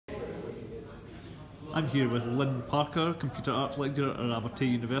I'm here with Lynn Parker, Computer Arts Lecturer at Abertay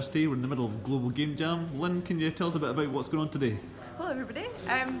University. We're in the middle of Global Game Jam. Lynn, can you tell us a bit about what's going on today? Hello everybody.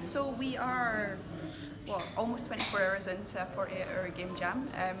 So we are almost 24 hours into a 48-hour game jam.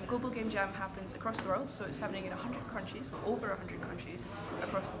 Global Game Jam happens across the world, so it's happening in 100 countries, over 100 countries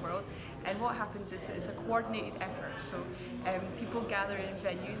across the world. And what happens is it's a coordinated effort. So people gather in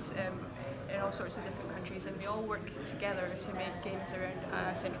venues in all sorts of different countries, and we all work together to make games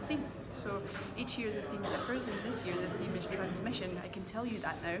around a central theme. So each year the theme differs, and this year the theme is transmission. I can tell you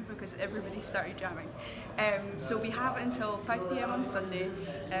that now because everybody started jamming. So we have until 5 PM on Sunday,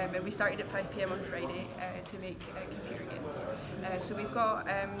 and we started at 5 PM on Friday to make computer games. So we've got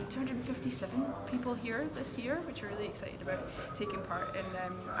 257 people here this year, which we're really excited about, taking part in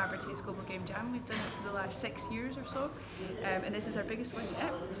Abertay's Global Game Jam. We've done it for the last 6 years or so, and this is our biggest one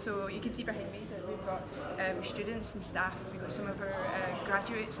yet. So you can see behind me that we've got students and staff, we've got some of our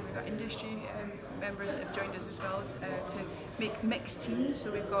graduates, and we've got industry members that have joined us as well to make mixed teams.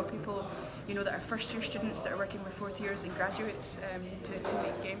 So we've got people, you know, that are first year students that are working with fourth years and graduates to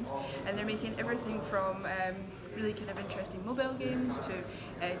make games, and they're making everything from really kind of interesting mobile games to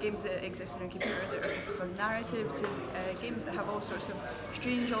games that exist on a computer that are focused on narrative to games that have all sorts of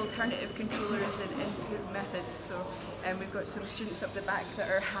strange alternative controllers and input methods. So we've got some students up the back that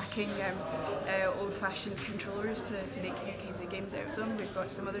are hacking old-fashioned controllers to make new kinds of games out of them. We've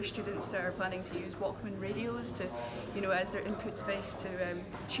got some other students that are planning to use Walkman radios to, you know, as their input device to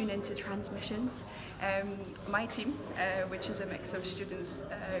tune into transmissions. My team, which is a mix of students,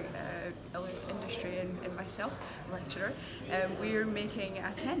 industry and myself, lecturer, we're making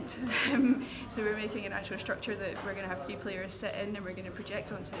a tent. So we're making an actual structure that we're going to have 3 players sit in, and we're going to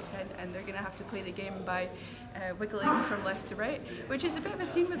project onto the tent, and they're going to have to play the game by wiggling from left to right, which is a bit of a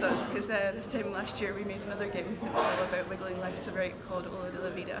theme with us because this time last year we made another game that was all about wiggling left to right called Ola de la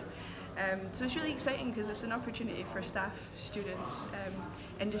Vida. So it's really exciting because it's an opportunity for staff, students,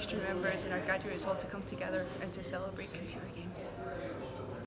 industry members and our graduates all to come together and to celebrate computer games.